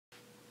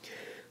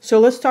So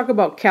let's talk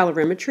about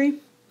calorimetry.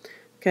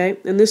 Okay,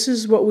 and this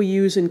is what we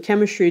use in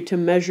chemistry to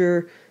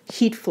measure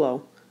heat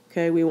flow.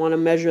 Okay, we want to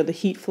measure the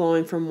heat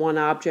flowing from one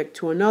object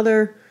to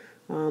another,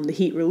 the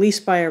heat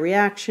released by a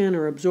reaction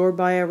or absorbed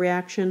by a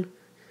reaction.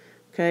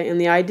 Okay,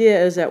 and the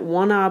idea is that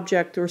one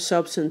object or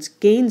substance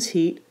gains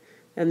heat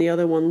and the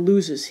other one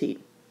loses heat.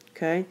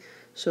 Okay,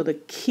 so the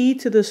key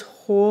to this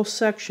whole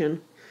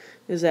section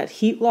is that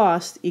heat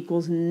lost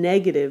equals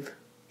negative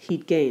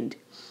heat gained.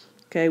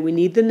 Okay, we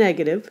need the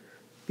negative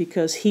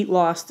because heat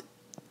lost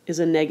is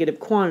a negative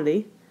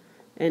quantity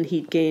and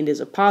heat gained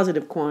is a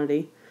positive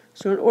quantity.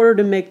 So in order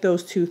to make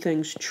those two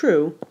things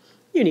true,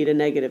 you need a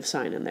negative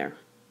sign in there.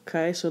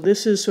 Okay, so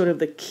this is sort of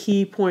the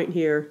key point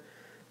here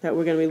that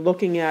we're going to be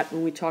looking at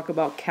when we talk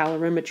about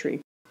calorimetry.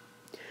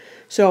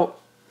 So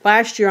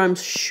last year I'm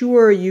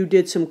sure you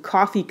did some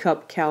coffee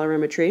cup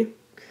calorimetry.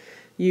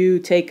 You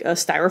take a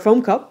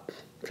styrofoam cup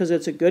because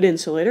it's a good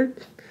insulator,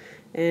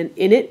 and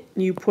in it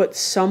you put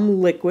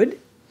some liquid.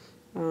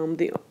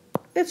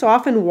 It's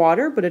often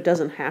water, but it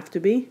doesn't have to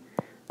be.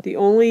 The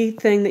only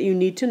thing that you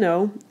need to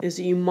know is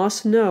that you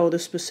must know the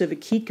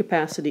specific heat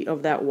capacity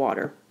of that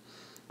water.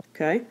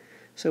 Okay,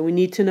 so we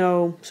need to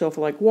know, so for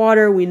like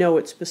water, we know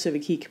its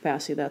specific heat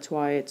capacity. That's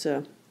why it's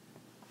a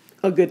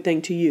good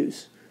thing to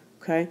use.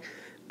 Okay,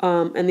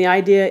 and the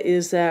idea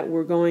is that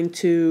we're going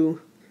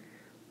to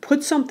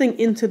put something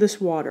into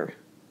this water.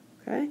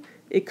 Okay,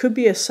 it could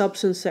be a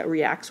substance that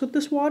reacts with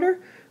this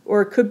water,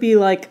 or it could be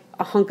like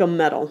a hunk of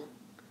metal.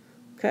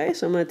 Okay,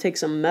 so I'm going to take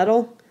some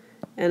metal,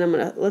 and I'm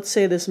going to, let's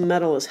say this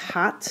metal is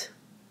hot,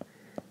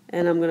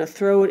 and I'm going to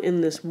throw it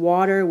in this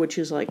water, which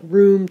is like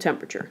room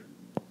temperature.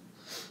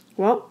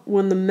 Well,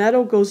 when the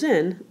metal goes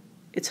in,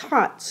 it's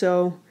hot,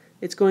 so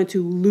it's going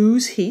to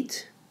lose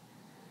heat,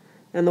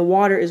 and the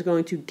water is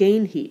going to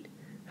gain heat.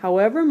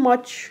 However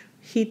much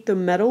heat the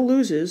metal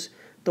loses,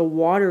 the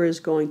water is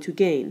going to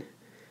gain.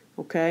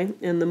 Okay,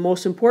 and the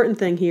most important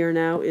thing here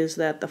now is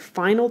that the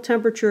final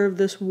temperature of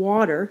this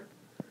water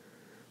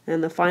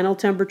and the final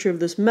temperature of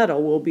this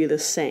metal will be the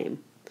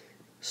same.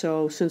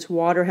 So since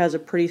water has a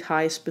pretty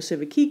high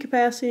specific heat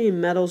capacity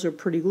and metals are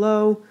pretty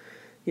low,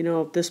 you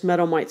know, if this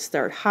metal might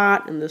start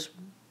hot and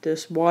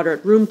this water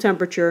at room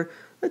temperature,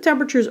 the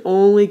temperature is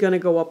only going to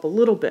go up a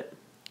little bit.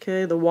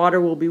 Okay, the water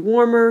will be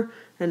warmer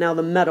and now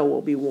the metal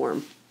will be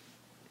warm.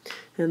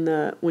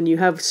 And when you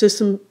have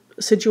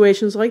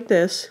situations like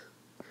this,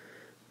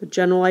 the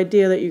general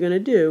idea that you're going to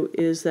do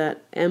is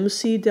that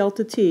MC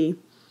delta T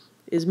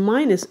is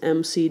minus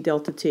MC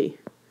delta T.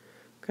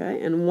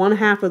 Okay, and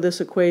 1/2 of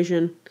this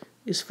equation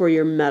is for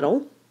your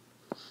metal,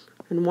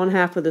 and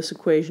 1/2 of this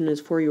equation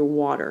is for your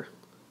water.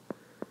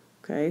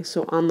 Okay,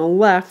 so on the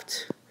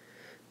left,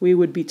 we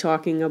would be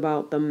talking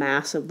about the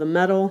mass of the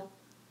metal,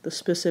 the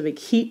specific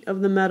heat of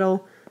the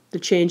metal, the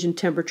change in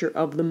temperature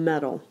of the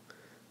metal.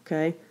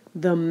 Okay,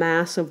 the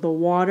mass of the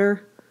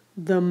water,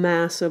 the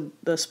mass of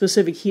the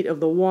specific heat of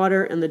the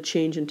water, and the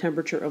change in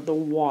temperature of the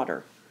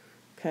water.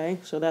 Okay,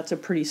 so that's a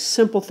pretty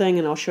simple thing,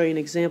 and I'll show you an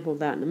example of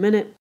that in a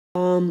minute.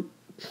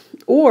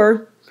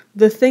 Or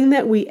the thing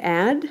that we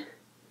add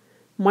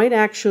might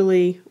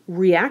actually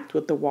react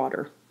with the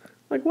water.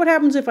 Like what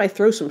happens if I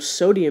throw some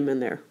sodium in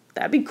there?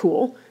 That'd be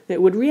cool.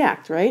 It would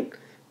react, right?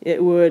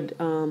 It would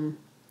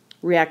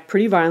react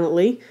pretty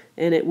violently,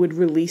 and it would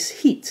release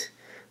heat.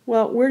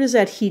 Well, where does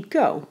that heat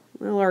go?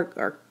 Well,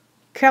 our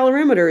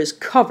calorimeter is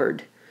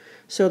covered,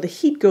 so the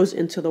heat goes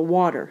into the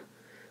water.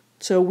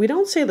 So we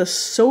don't say the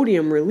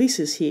sodium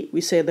releases heat. We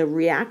say the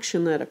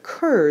reaction that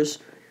occurs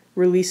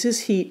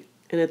releases heat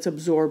and it's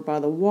absorbed by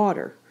the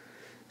water.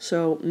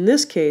 So in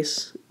this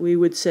case, we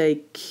would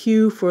say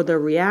Q for the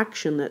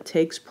reaction that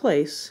takes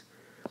place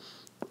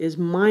is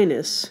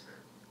minus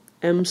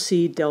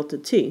MC delta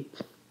T.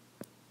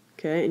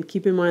 Okay, and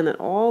keep in mind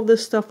that all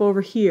this stuff over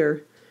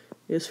here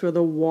is for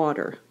the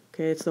water.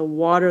 Okay, it's the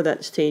water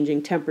that's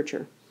changing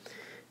temperature.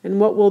 And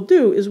what we'll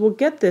do is we'll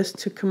get this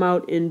to come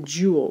out in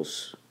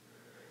joules.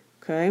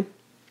 Okay,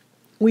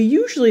 we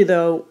usually,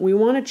 though, we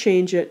want to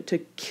change it to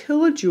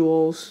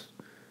kilojoules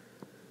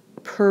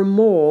per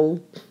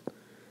mole,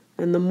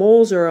 and the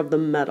moles are of the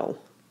metal.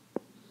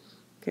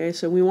 Okay,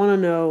 so we want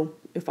to know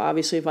if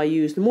obviously if I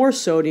used more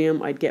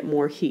sodium, I'd get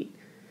more heat.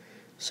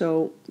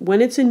 So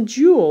when it's in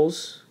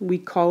joules, we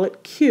call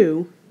it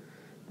Q.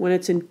 When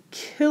it's in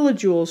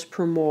kilojoules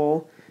per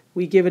mole,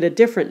 we give it a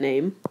different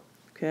name.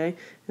 Okay,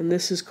 and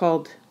this is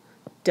called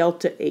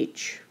delta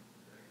H.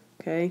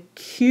 Okay,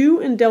 Q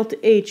and delta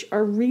H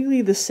are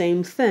really the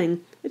same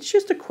thing. It's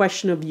just a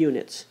question of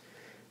units.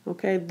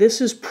 Okay, this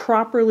is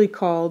properly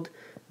called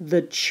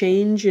the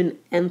change in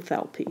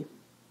enthalpy.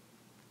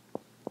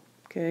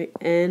 Okay,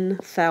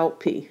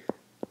 enthalpy.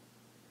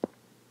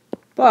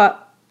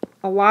 But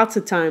lots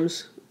of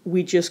times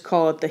we just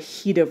call it the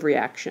heat of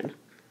reaction.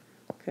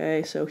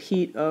 Okay, so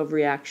heat of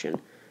reaction.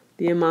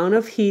 The amount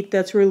of heat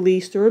that's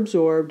released or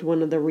absorbed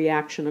when the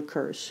reaction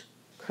occurs.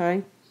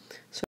 Okay,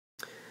 so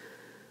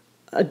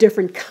a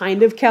different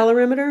kind of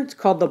calorimeter, it's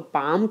called the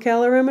bomb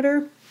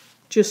calorimeter.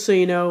 Just so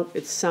you know,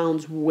 it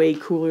sounds way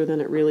cooler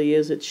than it really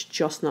is. It's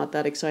just not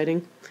that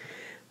exciting.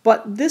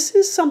 But this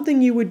is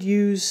something you would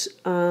use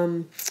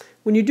when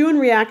you're doing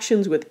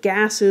reactions with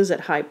gases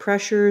at high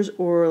pressures,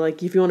 or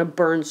like if you want to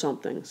burn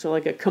something, so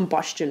like a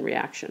combustion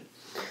reaction.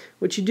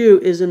 What you do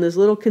is in this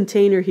little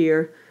container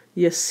here,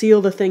 you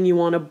seal the thing you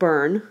want to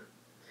burn,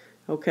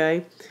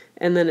 okay?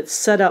 And then it's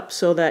set up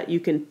so that you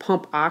can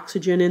pump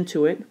oxygen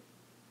into it,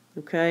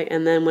 okay?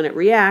 And then when it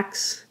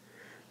reacts,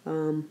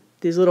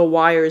 these little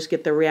wires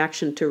get the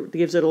reaction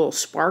gives it a little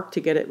spark to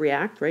get it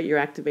react, right? Your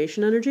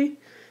activation energy.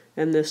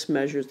 And this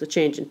measures the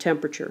change in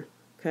temperature,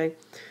 okay?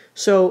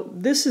 So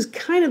this is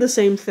kind of the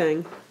same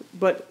thing,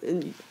 but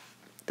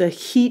the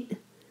heat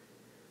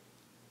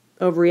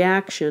of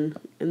reaction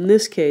in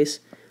this case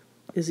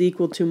is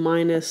equal to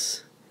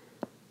minus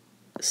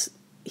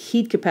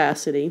heat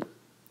capacity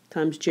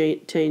times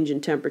change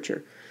in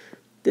temperature.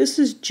 This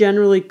is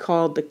generally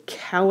called the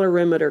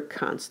calorimeter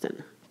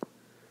constant.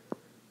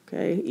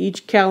 Okay,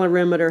 each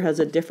calorimeter has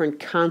a different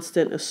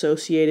constant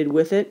associated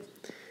with it.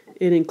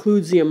 It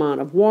includes the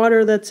amount of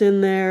water that's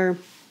in there,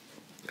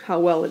 how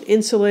well it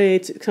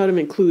insulates. It kind of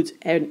includes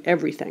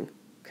everything.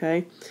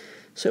 Okay,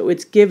 so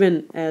it's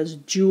given as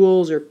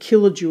joules or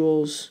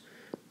kilojoules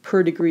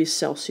per degree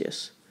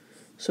Celsius,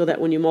 so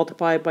that when you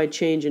multiply it by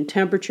change in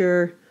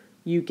temperature,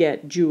 you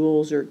get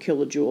joules or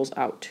kilojoules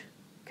out.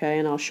 Okay,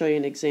 and I'll show you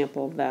an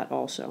example of that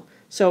also.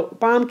 So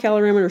bomb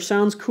calorimeter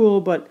sounds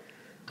cool, but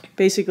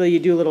basically you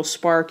do a little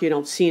spark, you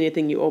don't see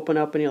anything, you open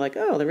up and you're like,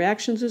 oh, the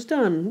reaction's is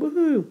done,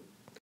 woohoo.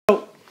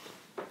 So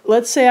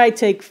let's say I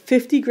take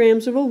 50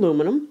 grams of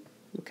aluminum,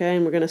 okay,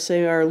 and we're going to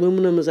say our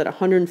aluminum is at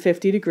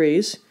 150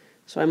 degrees,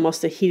 so I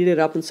must have heated it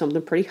up in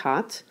something pretty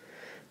hot.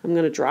 I'm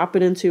going to drop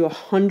it into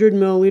 100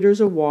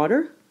 milliliters of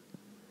water,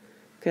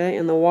 okay,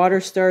 and the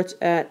water starts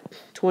at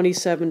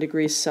 27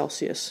 degrees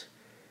Celsius.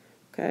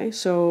 Okay,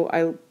 so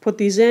I put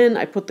these in,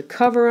 I put the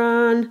cover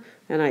on,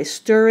 and I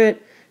stir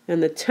it,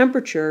 and the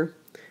temperature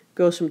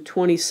goes from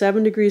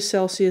 27 degrees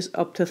Celsius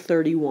up to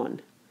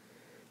 31.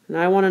 And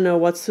I want to know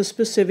what's the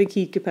specific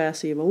heat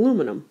capacity of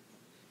aluminum.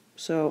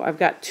 So I've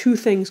got two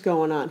things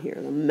going on here.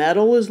 The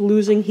metal is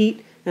losing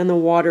heat, and the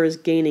water is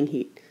gaining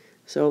heat.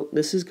 So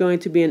this is going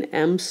to be an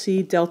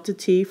MC delta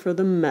T for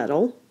the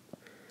metal,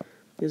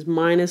 is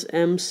minus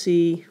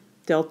MC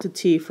delta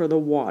T for the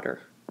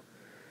water.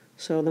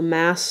 So the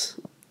mass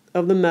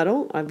of the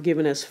metal I've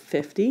given as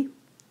 50.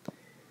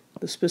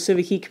 The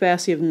specific heat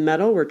capacity of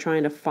metal we're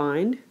trying to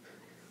find.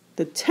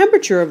 The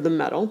temperature of the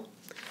metal,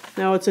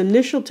 now its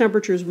initial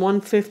temperature is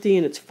 150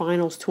 and its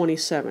final is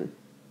 27,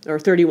 or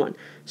 31.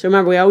 So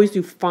remember, we always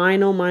do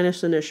final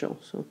minus initial.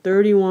 So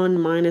 31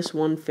 minus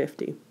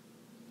 150.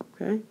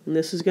 Okay, and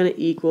this is going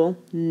to equal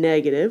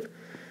negative.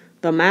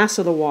 The mass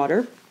of the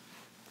water,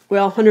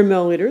 well, 100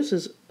 milliliters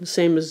is the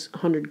same as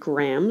 100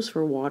 grams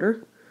for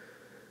water.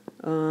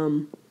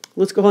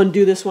 Let's go ahead and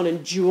do this one in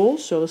joules.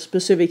 So the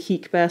specific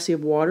heat capacity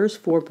of water is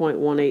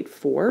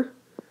 4.184.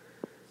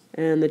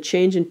 And the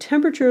change in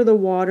temperature of the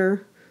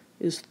water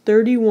is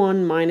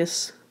 31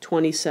 minus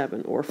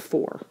 27, or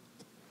 4.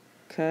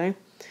 Okay?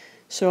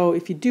 So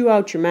if you do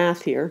out your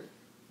math here,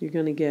 you're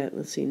going to get,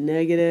 let's see,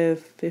 negative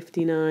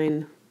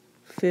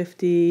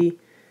 5950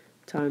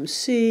 times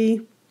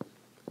C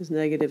is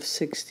negative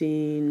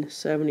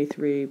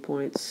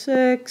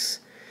 1673.6.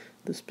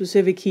 The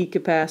specific heat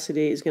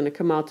capacity is going to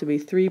come out to be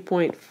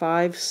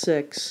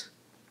 3.56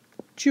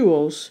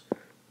 joules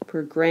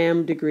per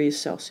gram degrees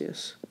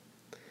Celsius.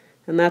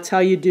 And that's how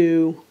you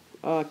do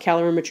a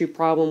calorimetry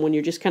problem when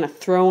you're just kind of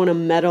throwing a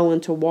metal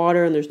into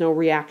water and there's no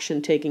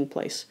reaction taking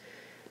place.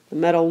 The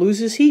metal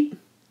loses heat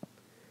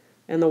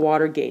and the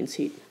water gains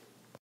heat.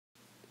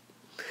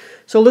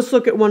 So let's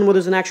look at one where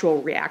there's an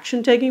actual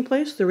reaction taking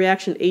place. The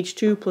reaction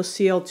H2 plus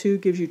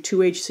Cl2 gives you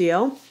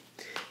 2HCl.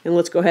 And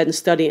let's go ahead and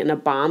study it in a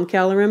bomb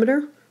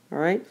calorimeter. All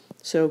right,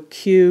 so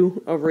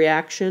Q of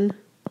reaction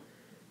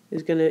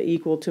is going to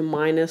equal to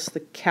minus the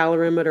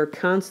calorimeter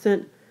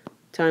constant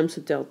times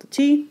the delta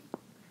T.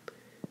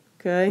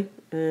 Okay,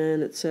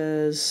 and it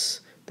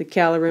says the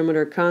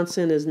calorimeter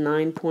constant is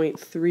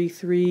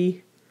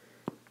 9.33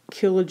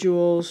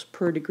 kilojoules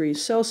per degree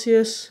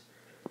Celsius.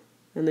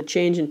 And the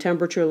change in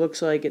temperature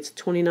looks like it's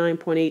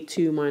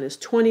 29.82 minus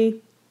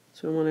 20.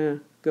 So I'm going to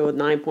go with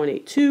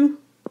 9.82.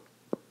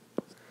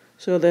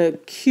 So the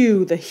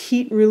Q, the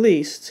heat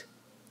released,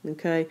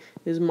 okay,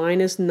 is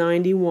minus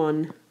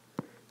 91.6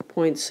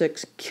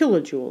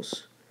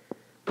 kilojoules.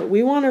 But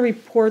we want to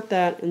report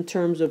that in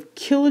terms of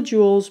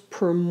kilojoules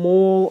per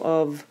mole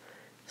of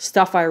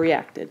stuff I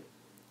reacted.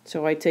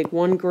 So I take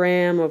 1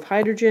 gram of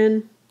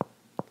hydrogen,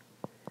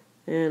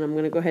 and I'm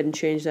going to go ahead and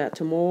change that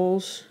to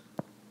moles.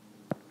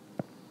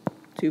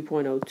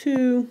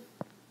 2.02,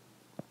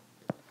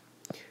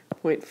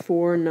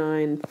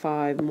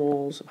 0.495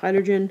 moles of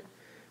hydrogen.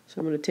 So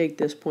I'm going to take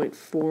this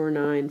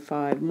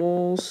 0.495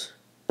 moles,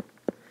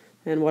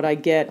 and what I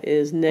get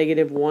is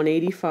negative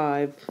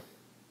 185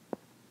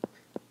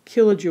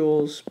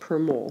 kilojoules per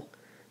mole.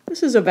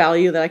 This is a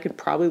value that I could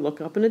probably look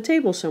up in a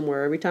table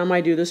somewhere. Every time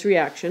I do this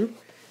reaction,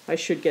 I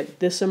should get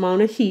this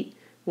amount of heat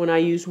when I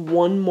use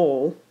 1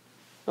 mole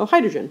of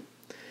hydrogen.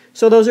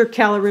 So those are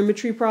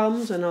calorimetry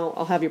problems, and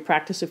I'll have you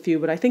practice a few,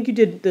 but I think you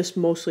did this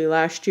mostly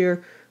last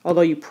year,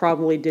 although you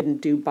probably didn't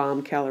do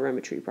bomb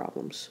calorimetry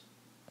problems.